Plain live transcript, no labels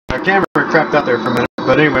camera crapped out there for a minute,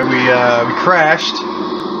 but anyway, we crashed,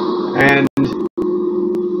 and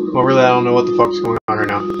well, really, I don't know what the fuck's going on right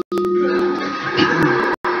now.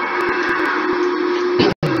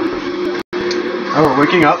 Oh, we're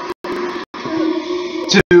waking up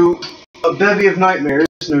to a bevy of nightmares,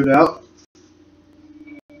 no doubt.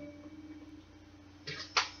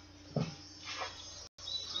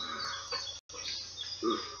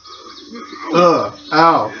 Ugh,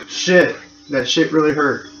 ow, shit. That shit really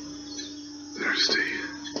hurt. Thirsty.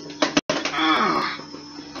 Ah,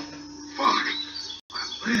 fuck, my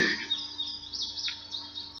leg.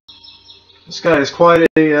 This guy has quite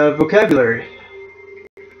a vocabulary.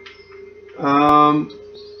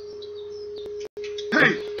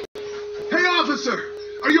 Hey, officer,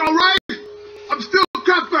 are you all right? I'm still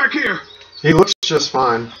trapped back here. He looks just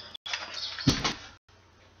fine.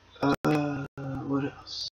 What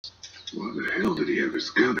else? Why the hell did he have his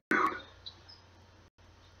gun out?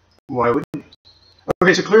 Why wouldn't he?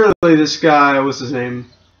 Okay, so clearly this guy, what's his name?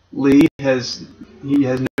 Lee, has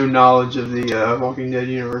no knowledge of the Walking Dead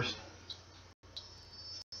universe.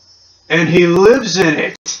 And he lives in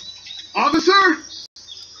it! Officer? Oh,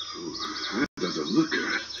 that doesn't look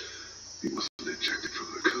good. He must have been ejected from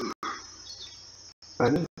the car. I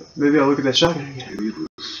know. Maybe I'll look at that shotgun again. Maybe it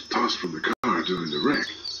was tossed from the car during the wreck.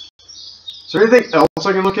 Is there anything else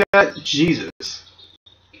I can look at? Jesus.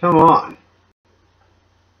 Come on.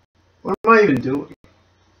 What am I even doing?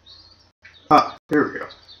 Ah, here we go.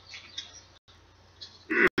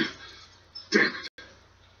 Damn it.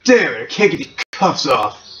 Damn it, I can't get these cuffs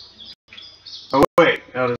off. Oh wait,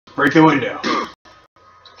 I'll just break the window.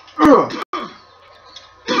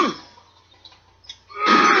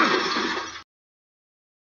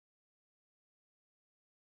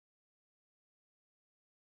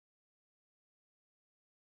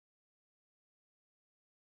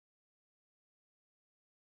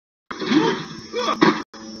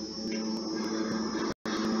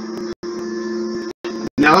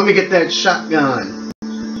 Now let me get that shotgun.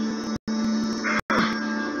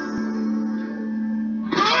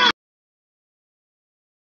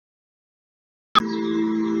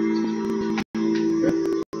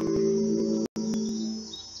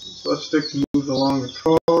 Left stick to move along the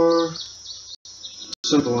car.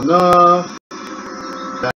 Simple enough.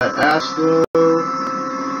 That ass though.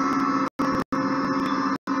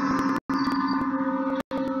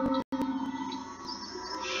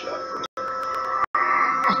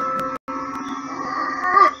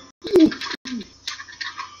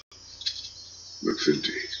 Looks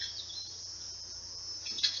empty.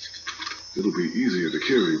 It'll be easier to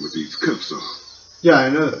carry with these cuffs on. Yeah, I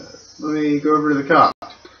know that. Let me go over to the cop.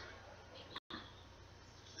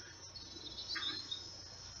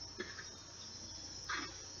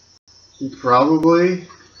 He probably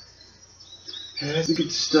has the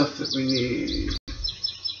good stuff that we need.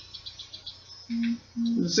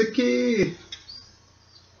 Ziki!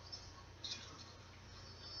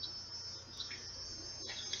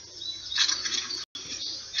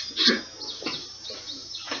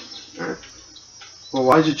 Alright. Well,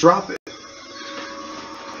 why'd you drop it?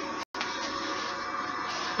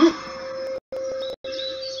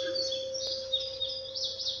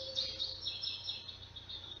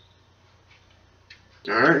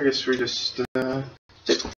 Alright, I guess we just,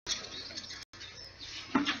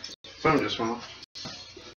 phone just went off.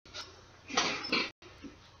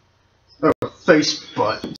 Oh, face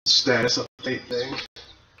button status update thing.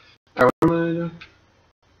 Alright, what am I gonna do?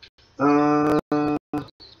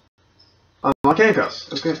 Unlock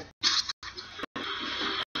handcuffs. Okay.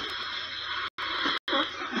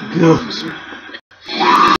 Good.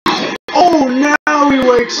 Oh, now he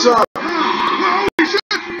wakes up!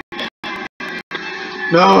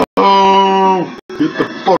 No! Get the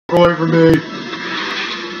fuck away from me!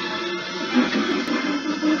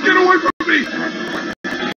 Get away from me!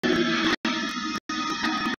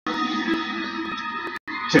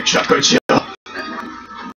 Take shotgun shell!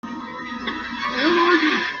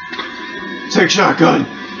 Take shotgun!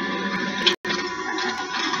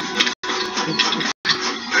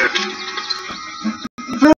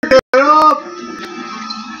 Pick it up!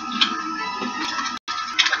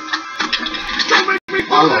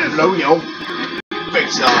 I'm gonna blow your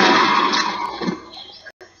face off.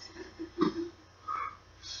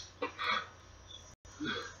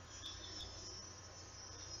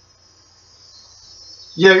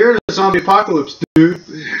 Yeah, you're in a zombie apocalypse, dude.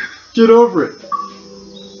 Get over it.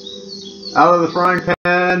 Out of the frying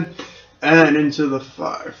pan and into the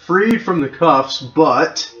fire. Freed from the cuffs,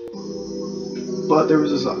 but there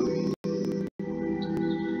was a zombie.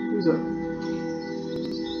 Who's that?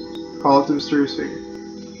 Call it the mysterious figure.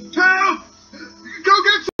 Help! Go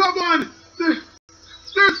get someone!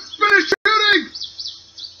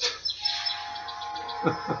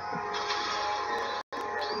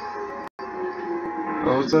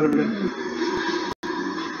 outside over there.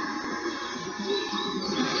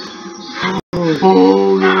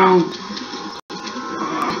 Oh no!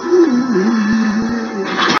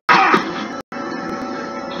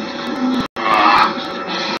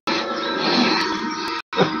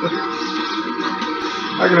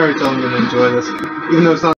 I can already tell I'm gonna enjoy this, even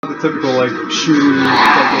though it's not the typical like shooter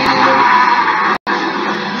type game.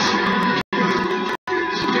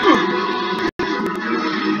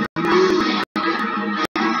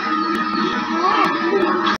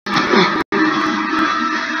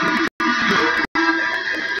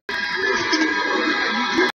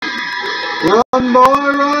 Run, boy,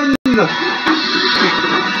 run!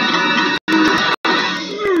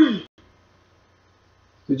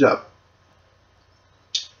 Good job.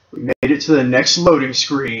 We made it to the next loading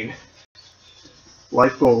screen.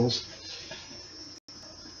 Life goals.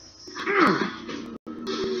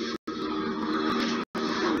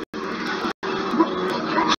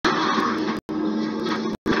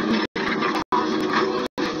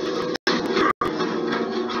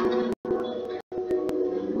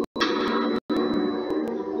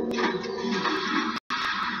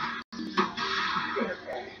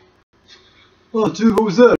 Oh, dude, what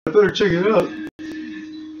was that? I better check it out.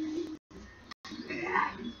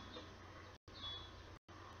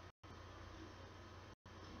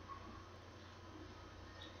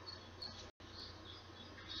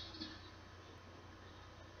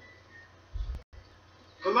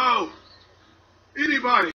 Hello?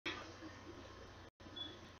 Anybody?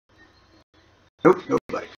 Nope,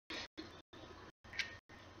 nobody.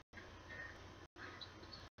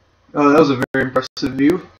 Oh, that was a very impressive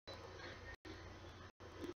view.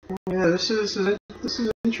 Yeah, this is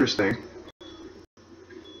interesting. I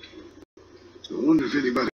wonder if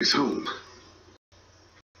anybody's home.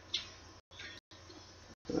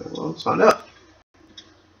 Well, let's find out.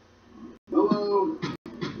 Hello?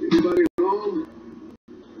 Anybody home?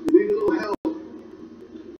 You need a little help.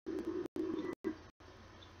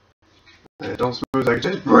 I don't suppose I could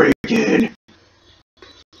just break in.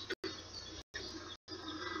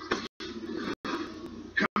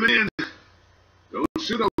 Come in. Don't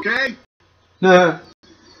shoot, okay? Nah.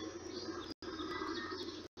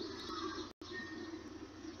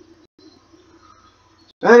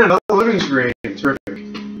 And another living screen. Terrific.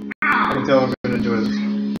 I can tell I'm going to enjoy this.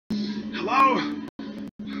 Hello?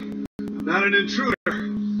 I'm not an intruder.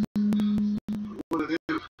 I'm one of them.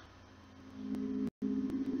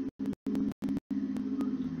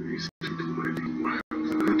 These people might be wild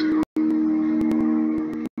than I do.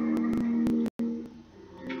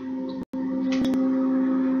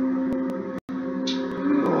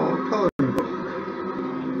 Oh, coloring book.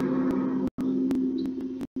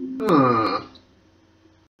 Huh.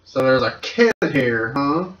 So there's a kid here,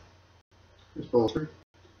 huh? It's bolster.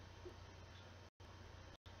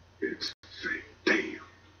 It's fake. Damn.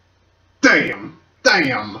 Damn!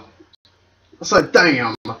 Damn! I said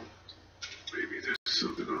damn! Maybe there's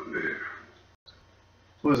something on there.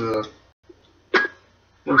 What is it? 3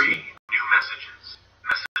 new messages.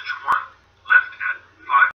 Message 1, left at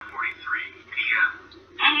 5:43 p.m.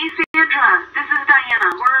 Hey Sandra, this is Diana.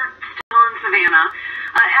 We're still in Savannah.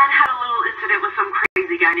 Ed had a little incident with some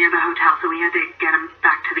crazy guy near the hotel, so we had to get him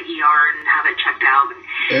back to the ER and have it checked out.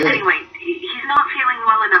 Hey. Anyway, he's not feeling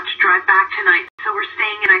well enough to drive back tonight, so we're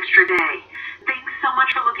staying an extra day. Thanks so much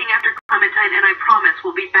for looking after Clementine, and I promise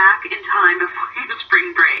we'll be back in time before your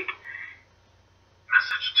spring break.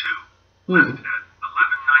 Message 2, Hmm. left at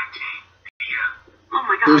 11:19 p.m. Oh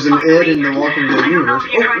my God. There's an Ed in the Walking Dead I don't know universe.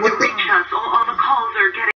 if you tried Oh, what to reach us. All the calls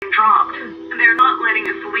are getting dropped. They're not letting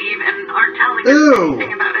us leave and aren't telling us Ew.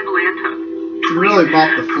 anything about Atlanta. You really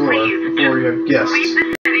mop the floor before you have guests. Leave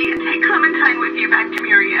the city and take Clementine with you back to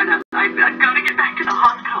Mariana. I've got to get back to the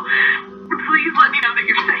hospital. Please let me know that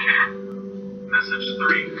you're safe. Message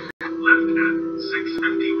 3, left at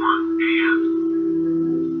 6:51 a.m.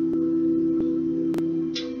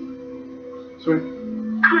 Sweet.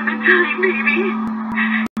 Clementine, baby.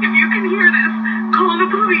 If you can hear this, call the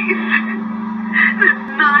police. This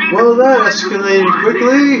 911. Well, that escalated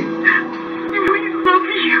quickly. We love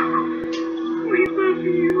you. We love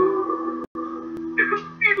you.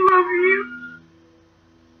 We love you.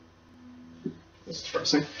 That's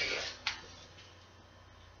depressing.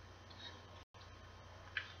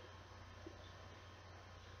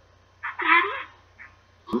 Daddy?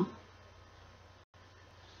 Huh?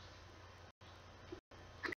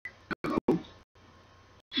 Hello?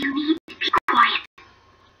 You need to be quiet.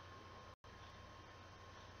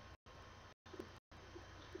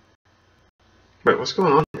 Wait, what's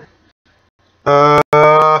going on here?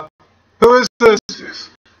 Who is this? Yes.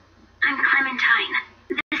 I'm Clementine.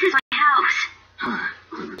 This is my house. Hi,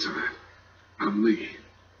 Clementine.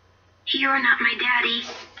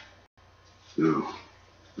 No,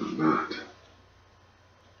 I'm not.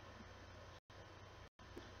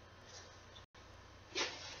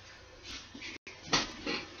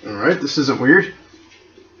 Alright, this isn't weird.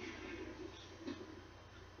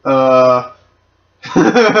 How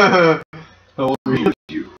old are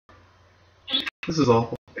you? This is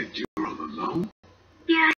awful. And you're all alone?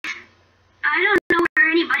 Yes. I don't know where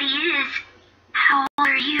anybody is. How old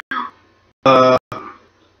are you?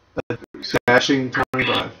 Dashing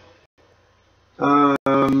 25.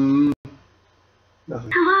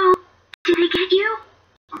 Nothing. Hello? Did they get you?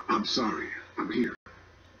 I'm sorry. I'm here.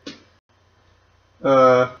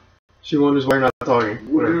 She wonders why you're not talking.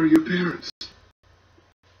 Where are your parents?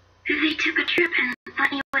 They took a trip and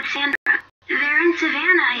left me with Sandra. They're in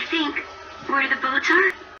Savannah, I think. Where the boats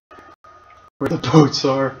are? Where the boats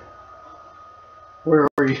are. Where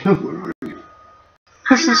are you? Where are you?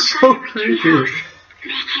 This is so creepy.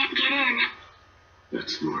 They can't get in.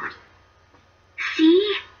 That's smart.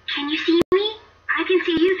 See? Can you see me? I can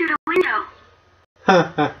see you through the window.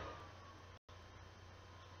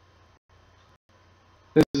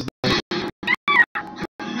 This is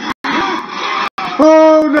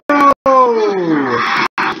oh no!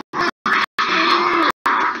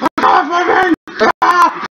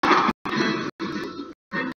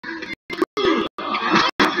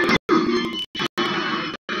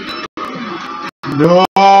 No!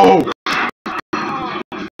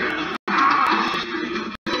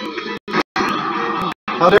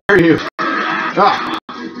 How dare you? Ah!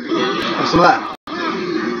 Have some of that.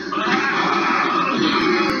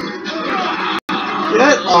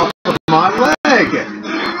 Get off of my leg!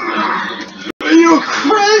 Are you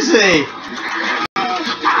crazy?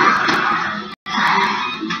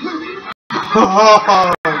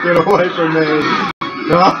 Oh, get away from me!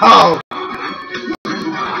 No!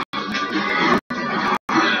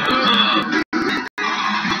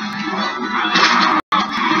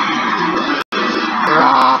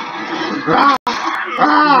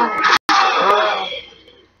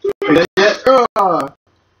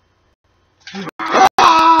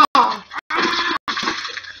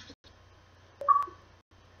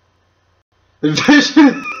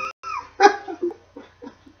 Vision.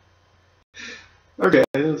 Okay,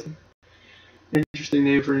 that's an interesting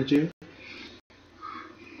name for a Jew.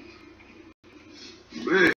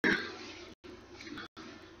 Man.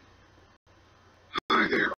 Hi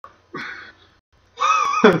there.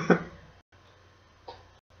 I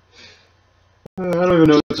don't even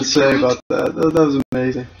know what to say about that. That was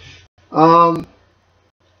amazing. I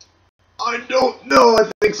don't know.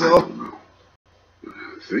 I think so. I don't know.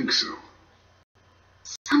 I think so.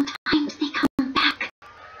 Sometimes they come back.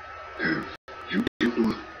 Have you killed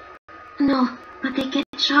one? No, but they get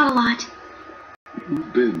shot a lot.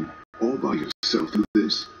 You've been all by yourself through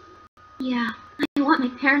this? Yeah, I want my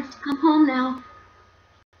parents to come home now.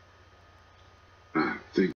 I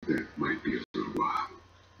think that might be a little while,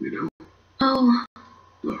 you know? Oh.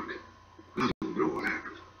 Look, I don't know what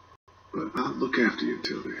happened, but I'll look after you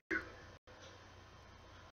until then.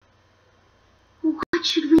 What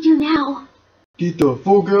should we do now? Get the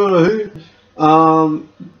fuck out of here.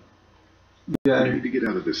 Yeah. We need to get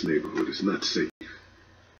out of this neighborhood. It's not safe.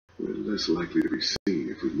 We're less likely to be seen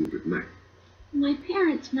if we move at night. My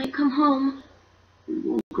parents might come home. We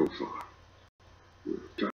won't go far. We'll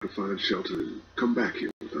try to find shelter and come back here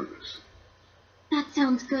with others. That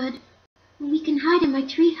sounds good. We can hide in my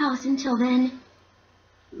treehouse until then.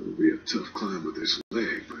 It'll be a tough climb with this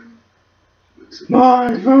leg, but...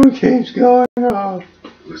 My phone keeps going off.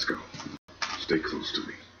 Let's go. Stay close to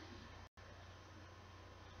me.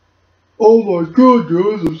 Oh my god,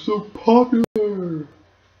 guys, I'm so popular.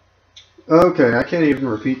 Okay, I can't even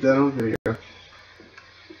repeat that on video.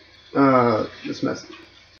 This message.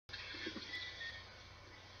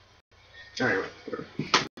 Anyway.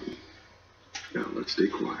 Now let's stay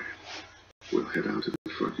quiet. We'll head out to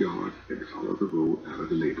the front yard and follow the road out of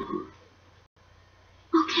the neighborhood.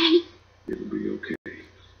 Okay. It'll be okay.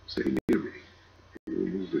 Stay near me. We'll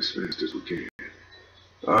move as fast as we can.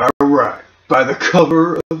 Alright, by the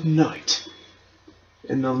cover of night.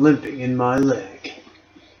 And the limping in my leg.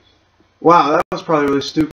 Wow, that was probably really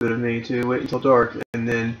stupid of me to wait until dark and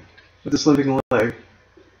then with this limping leg.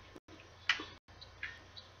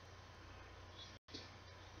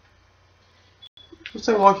 What's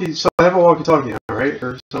that walkie? So I have a walkie-talkie now, right?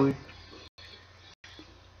 Or something?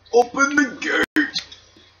 Open the gate!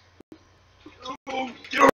 Oh,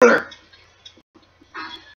 get over there!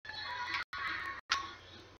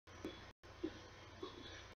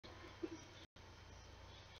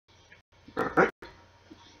 Alright.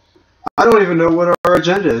 I don't even know what our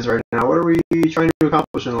agenda is right now. What are we trying to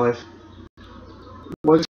accomplish in life?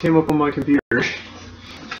 What's came up on my computer.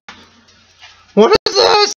 What is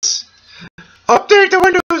this? Update the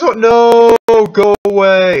Windows. No, go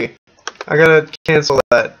away. I gotta cancel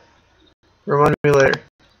that. Remind me later.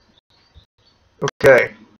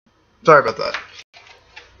 Okay. Sorry about that.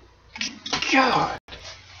 God.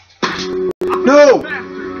 No!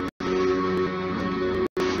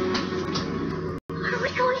 Are we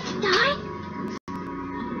going to die?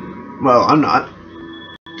 Well, I'm not.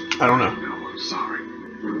 I don't know. No, I'm sorry.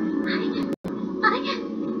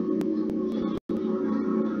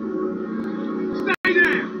 Stay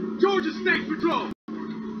there! Georgia State Patrol!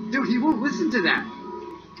 Dude, he won't listen to that.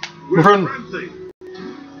 We're Run. friendly.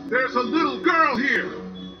 There's a little girl here.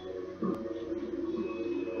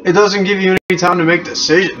 It doesn't give you any time to make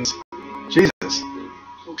decisions. Jesus.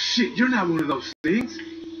 Oh shit, you're not one of those things.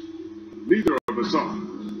 Neither of us are.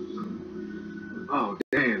 Oh,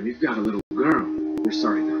 damn, you've got a little girl. We're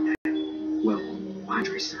sorry about that. Well,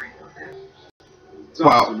 Andre's sorry about that. It's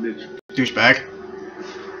Wow. Officer Mitchell. Douchebag.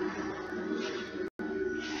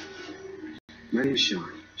 My name's Sean.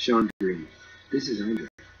 Sean Green. This is Andre.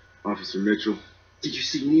 Officer Mitchell. Did you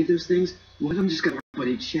see any of those things? One of them just got our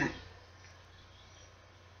buddy Chet.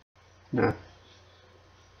 No.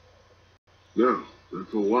 No, not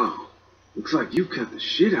for a while. Looks like you cut the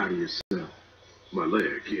shit out of yourself. My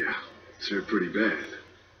leg, yeah. It's hurt pretty bad.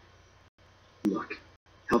 Look,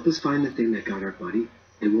 help us find the thing that got our buddy,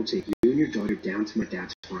 and we'll take you and your daughter down to my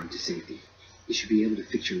dad's farm to safety. You should be able to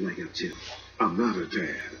fix your leg up too. I'm not a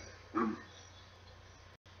dad. I'm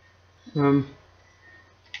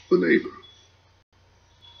a neighbor.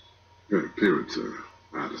 Her parents are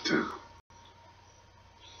out of town.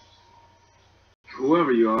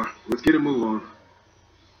 Whoever you are, let's get a move on.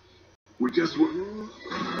 We just were...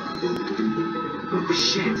 Oh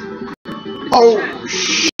shit! Oh,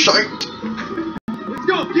 shite. Let's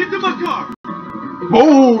go! Get to my car!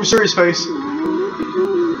 Oh, serious face.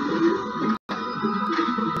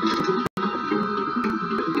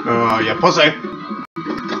 Oh, yeah, pussy.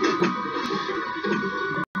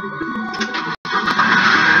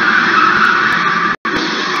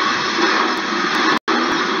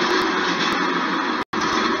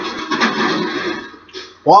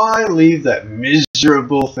 Why leave that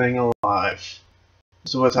miserable thing alive?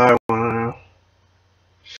 So what's I want to know.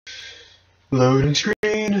 Loading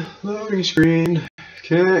screen, loading screen.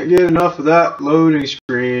 Can't get enough of that loading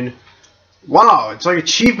screen. Wow, it's like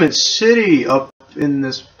Achievement City up in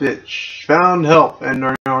this bitch. Found help and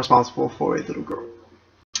are now responsible for a little girl.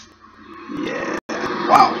 Yeah,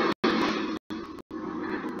 wow.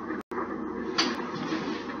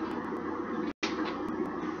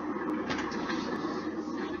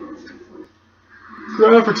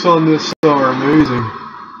 Graphics on this are amazing.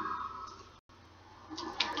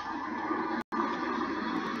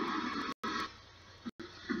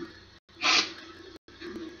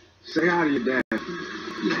 Say hi to your dad.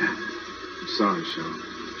 Yeah. I'm sorry, Sean.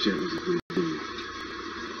 Chet was a good dude.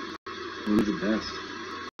 One of the best.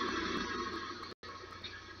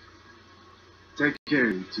 Take care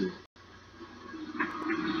of you two.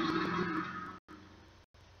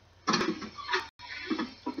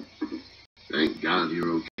 Thank God you're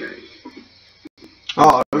okay.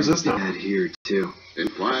 Oh, who's this now? Dad here too. Been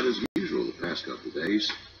quiet as usual the past couple of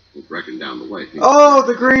days. We're breaking down the way. Oh,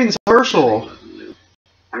 the Greens, Herschel.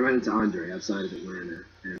 I ran into Andre outside of Atlanta,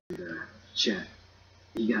 and Chet,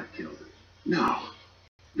 he got killed. No,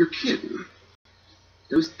 you're kidding.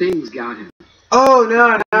 Those things got him. Oh,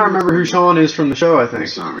 now I remember who Sean is from the show, I I'm think.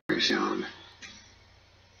 sorry, Sean.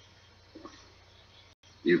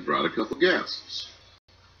 You brought a couple guests.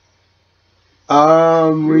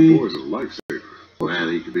 Your boy's a lifesaver. Well,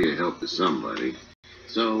 he could be a help to somebody.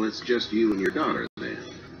 So it's just you and your daughter then.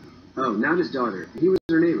 Oh, not his daughter. He was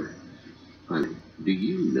her neighbor. Honey, do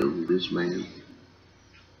you know this man?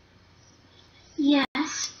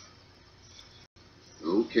 Yes.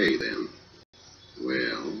 Okay then.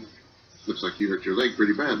 Well, looks like you hurt your leg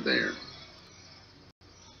pretty bad there.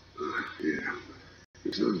 Yeah,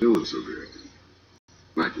 it's not doing so good.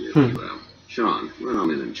 I can help you out. Sean, run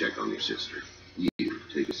on in and check on your sister. You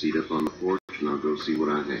take a seat up on the porch and I'll go see what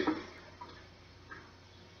I have.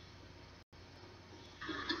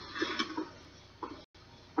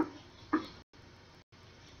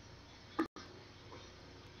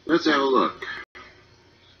 Let's have a look.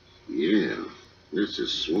 Yeah, this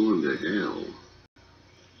is swollen to hell.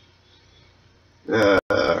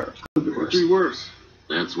 Could be Could worse. be worse.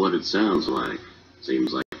 That's what it sounds like.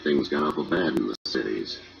 Seems like things got awful bad in the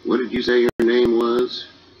cities. What did you say your name was?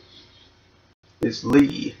 It's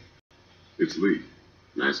Lee. It's Lee.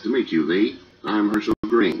 Nice to meet you, Lee. I'm Herschel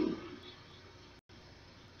Green.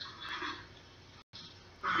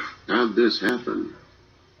 How'd this happen?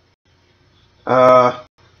 Double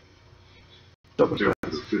Just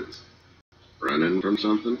check. the fits, Running from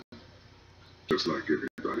something? just like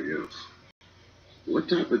everybody else. What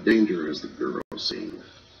type of danger has the girl seen?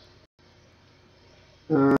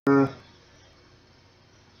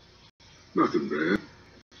 Nothing bad.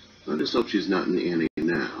 I just hope she's not in Annie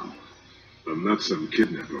now. I'm not some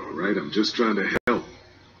kidnapper, all right? I'm just trying to help.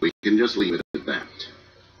 We can just leave it at that.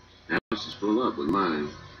 House is full up with mine.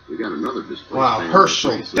 We got another displaced Wow, family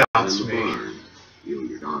Herschel place up doubts in the me. barn. You and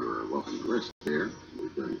your daughter are welcome to rest there.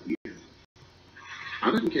 We've done it here.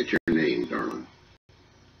 I didn't get your name, darling.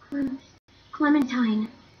 Clementine.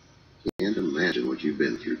 Can't imagine what you've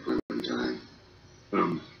been through, Clementine.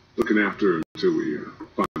 I'm looking after her until we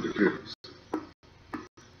find her parents.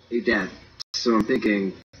 Hey, Dad. So I'm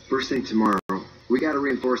thinking, first thing tomorrow, we gotta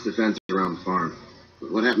reinforce the fence around the farm.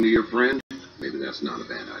 But what happened to your friend? Maybe that's not a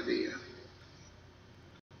bad idea.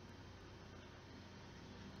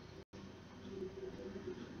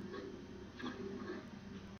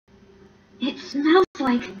 It smells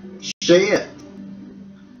like... Shit.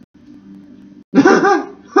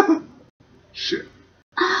 Shit.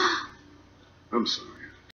 I'm sorry.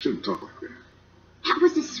 Shouldn't talk like that. That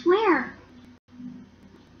was a swear.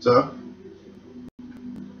 So?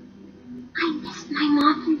 I miss my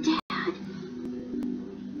mom and dad.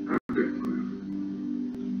 I bet,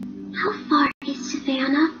 Clem. How far is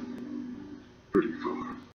Savannah? Pretty far.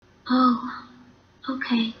 Oh,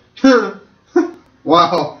 okay.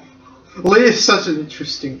 Wow. Lee is such an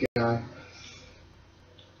interesting guy.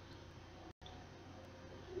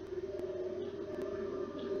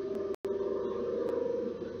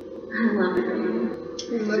 I love it.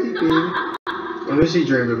 Hey, lady. What does he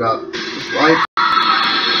dream about? His wife?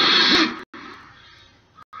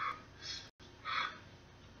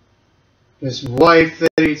 His wife that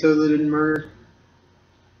he totally didn't murder?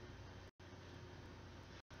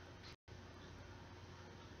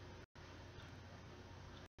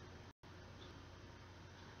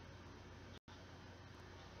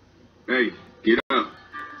 Hey, get up.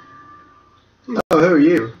 Oh, who are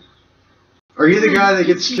you? Are you the guy that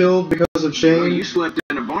gets killed because of Well, shame? you slept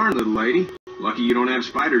in a barn, little lady. Lucky you don't have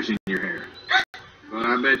spiders in your hair. But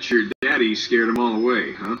I bet your daddy scared them all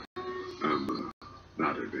away, huh? I'm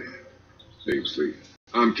not her dad. Name's Lee.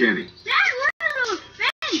 I'm Kenny. Dad, we're in a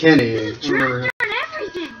fence. Kenny. There's a tractor and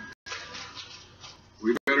everything.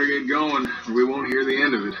 We better get going, or we won't hear the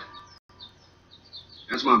end of it.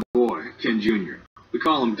 That's my boy, Ken Jr. We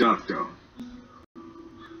call him Duck, though.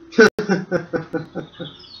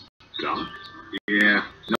 Doc? Yeah,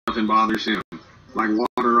 nothing bothers him. Like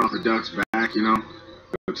water off a duck's back, you know?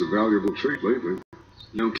 That's a valuable trait lately.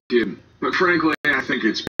 No kidding. But frankly, I think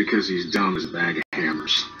it's because he's dumb as a bag of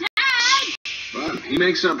hammers. Dad! But he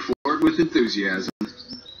makes up for it with enthusiasm. The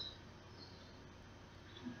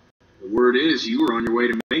word is you were on your way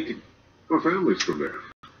to Macon. My family's from there.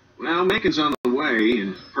 Well, Macon's on the way,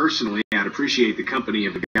 and personally, I'd appreciate the company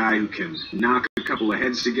of a guy who can knock a couple of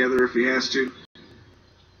heads together if he has to.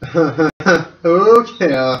 Okay.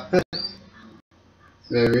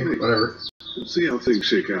 Maybe, whatever. We'll see how things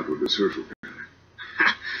shake out with this Herschel guy.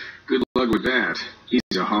 Good luck with that. He's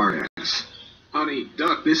a hard ass. Honey,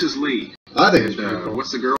 Duck, this is Lee. I think it's And, pretty cool.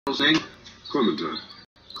 what's the girl's name? Clementine.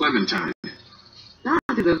 Clementine. That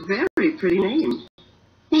is a very pretty name.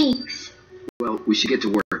 Thanks. Well, we should get to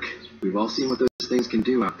work. We've all seen what those things can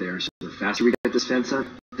do out there, so the faster we get this fence up,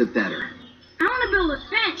 the better. I want to build a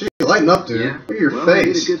fence. Gee, lighten up, dude. Yeah? Look at your Well, I need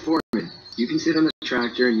a face. good foreman. You can sit on the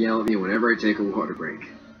tractor and yell at me whenever I take a water break.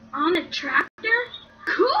 On a tractor?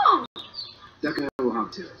 Cool. Duck and I will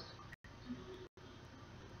hop to it.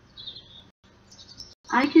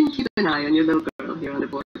 I can keep an eye on your little girl here on the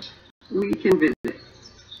porch. We can visit.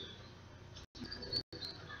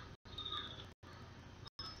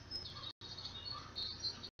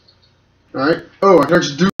 Alright. Oh, I can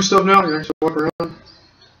actually do stuff now? I can actually walk around?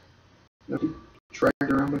 Nothing. Tracked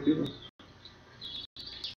around by people.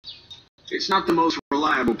 It's not the most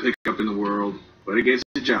reliable pickup in the world, but it gets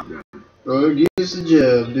the job done. Oh, give us the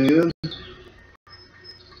job, dude.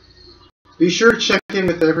 Be sure to check in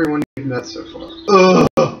with everyone you've met so far. Ugh!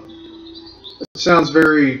 That sounds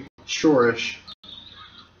very shorish.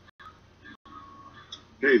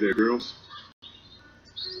 Hey there, girls.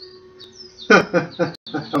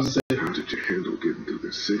 I'm sick. How did you handle getting through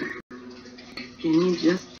the city? Can you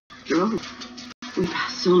just drove? We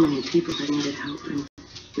passed so many people that needed help, and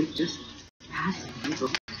we just passed people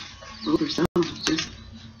over some.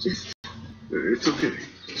 Just. It's okay.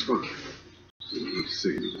 It's fine. You don't need to say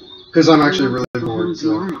anymore. Because I'm actually really Go home bored, so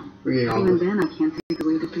tomorrow. we get on Even with it. then, I can't take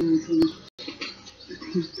away the things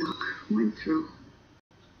Doc went through.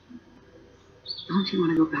 Don't you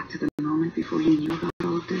want to go back to the moment before you knew about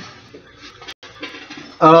all of this?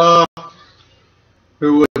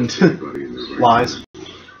 Who wouldn't? Everybody in their right Lies. mind.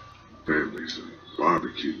 Families and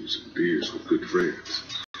barbecues and beers with good friends.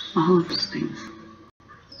 All of those things.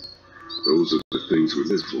 Those are the things we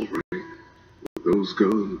live for, right? With those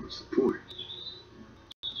gone, what's the point?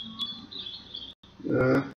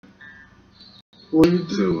 What do you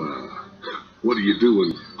do? So, what do you do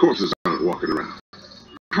when corpses aren't walking around?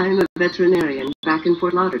 I'm a veterinarian back in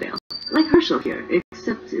Fort Lauderdale. Like Herschel here,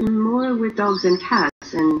 except more with dogs and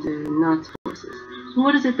cats and not horses.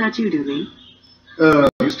 What is it that you do, Lee? I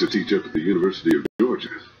used to teach up at the University of Georgia.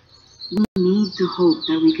 We need to hope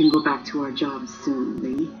that we can go back to our jobs soon,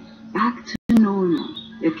 Lee. Back to normal.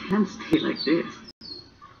 It can't stay like this.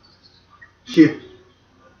 Yeah.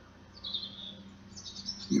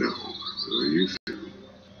 No, I used to.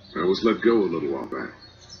 I was let go a little while back.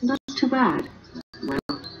 That's too bad. Well,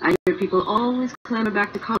 I hear people always clamor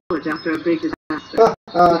back to college after a big disaster.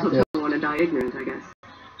 People Yeah. don't want to die ignorant, I guess.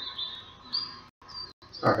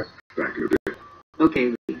 Alright. Back in the day.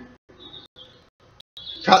 Okay, Lee.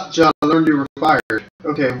 Cut John, I learned you were fired.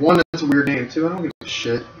 Okay, one, that's a weird name. Two, I don't give a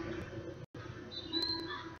shit.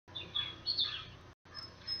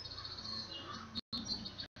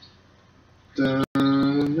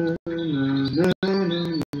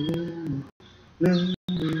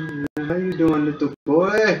 How you doing, little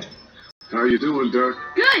boy? How you doing, Doc?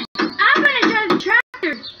 Good. I'm gonna drive the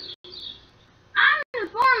tractor. I'm the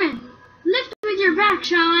foreman. Lift with your back,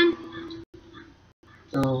 Sean.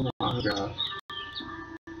 Oh my god.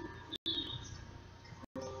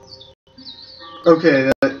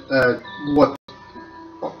 Okay, what?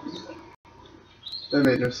 That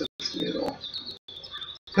made no sense to me at all.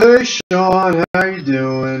 Hey Sean, how you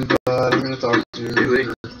doing, bud? I'm gonna talk to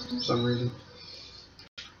you for some reason.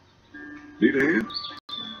 Need a hand?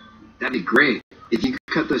 That'd be great. If you could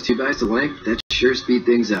cut those two guys to length, that'd sure speed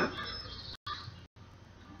things up.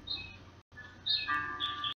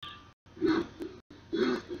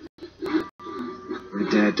 My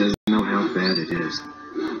dad doesn't know how bad it is.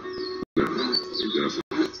 No, he doesn't.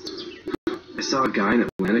 I saw a guy in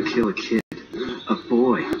Atlanta kill a kid. A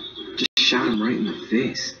boy. Just shot him right in the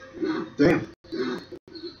face. Damn.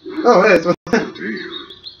 Oh, hey, it's what? Damn.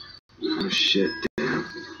 Oh shit, damn.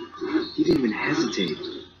 He didn't even hesitate.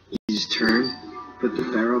 He just turned, put the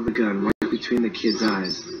barrel of the gun right between the kid's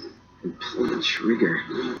eyes, and pulled the trigger.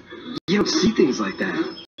 You don't see things like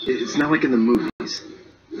that. It's not like in the movies.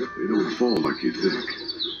 They don't fall like you think.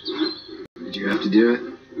 Did you have to do it?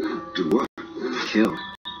 Do what? Kill.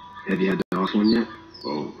 Have you had to off one yet?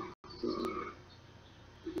 Oh,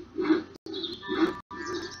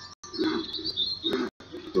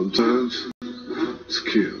 sometimes it's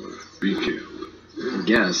kill or be killed. I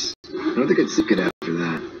guess. I don't think I'd sleep good after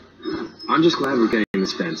that. I'm just glad we're getting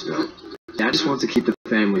this fence built. Dad just wants to keep the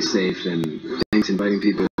family safe and thinks inviting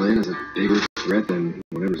people in is a bigger threat than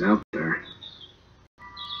whatever's out there.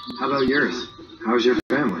 How about yours? How's your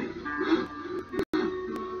family? I'm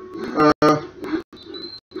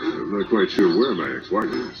not quite sure where my ex-wife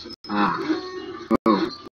is. Ah. Oh.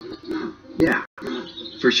 Yeah.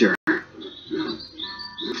 For sure.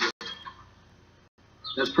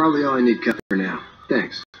 That's probably all I need cut for now.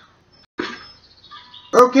 Thanks.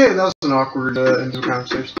 Okay, that was an awkward end of the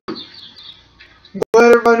conversation. I'm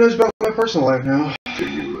glad everybody knows about my personal life now. Do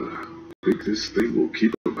you think this thing will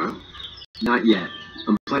keep them out? Not yet.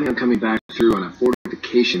 I'm planning on coming back through on a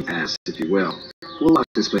fortification pass, if you will. We'll lock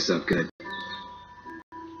this place up good.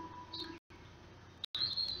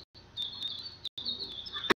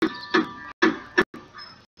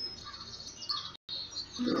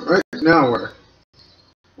 Alright, now where?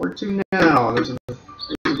 Where to now? There's a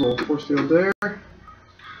little force field there.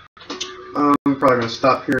 I'm probably going to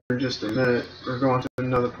stop here in just a minute. We're going to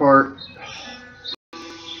another part.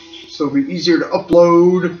 So it'll be easier to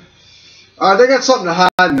upload. They got something to hide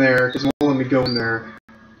in there, because it won't let me go in there.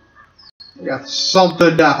 They got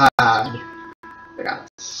something to hide. They got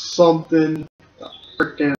something to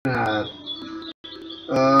freaking hide.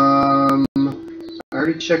 I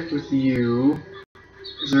already checked with you.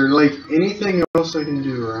 Is there, like, anything else I can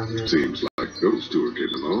do around here? Seems like those two are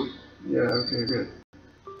getting along. Yeah, okay, good.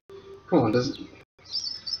 Come on, does it...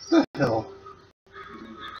 What the hell?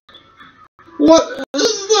 What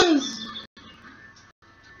is this?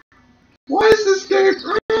 Why is this game...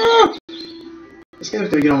 Ah! This game's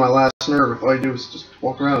gonna get on my last nerve if all I do is just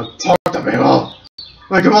walk around and talk to people.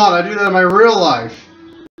 Like, come on, I do that in my real life.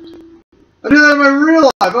 I do that in my real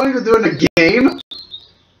life. I don't even do it in a game.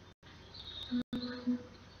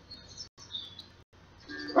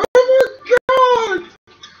 Oh my god!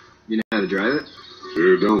 You know how to drive it?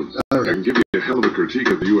 Sure don't. I can give you a hell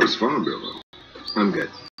critique of the U.S. Farm Bill, though. I'm good.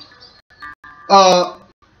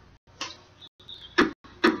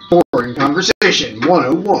 Boring conversation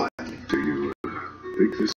 101. Do you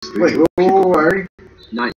think this thing... Wait, whoa, I already...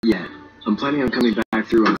 Not yet. I'm planning on coming back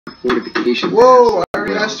through on a fortification Whoa, pass. I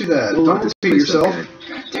already asked you that. We'll Don't let this repeat place yourself. okay.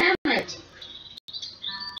 God damn it.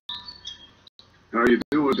 How you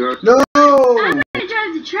doing, Doc? No! I'm gonna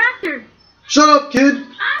drive the tractor. Shut up, kid! I'm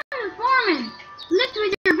the foreman. Lift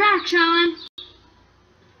with your back, Sean.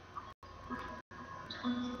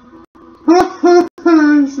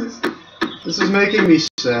 This is making me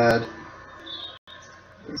sad.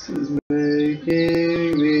 This is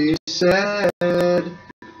making me sad.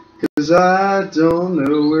 Cause I don't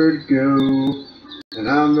know where to go. And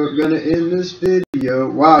I'm gonna end this video.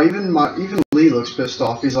 Wow, even Lee looks pissed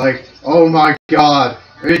off. He's like, oh my god,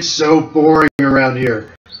 it's so boring around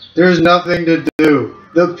here. There's nothing to do.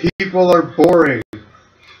 The people are boring.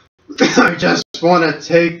 I just want to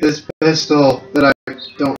take this pistol that I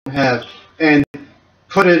don't have and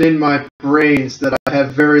put it in my brains that I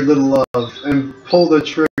have very little of and pull the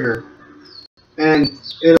trigger. And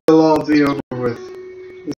it'll all be over with.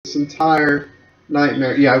 This entire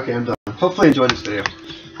nightmare. Yeah, okay, I'm done. Hopefully you enjoyed this video.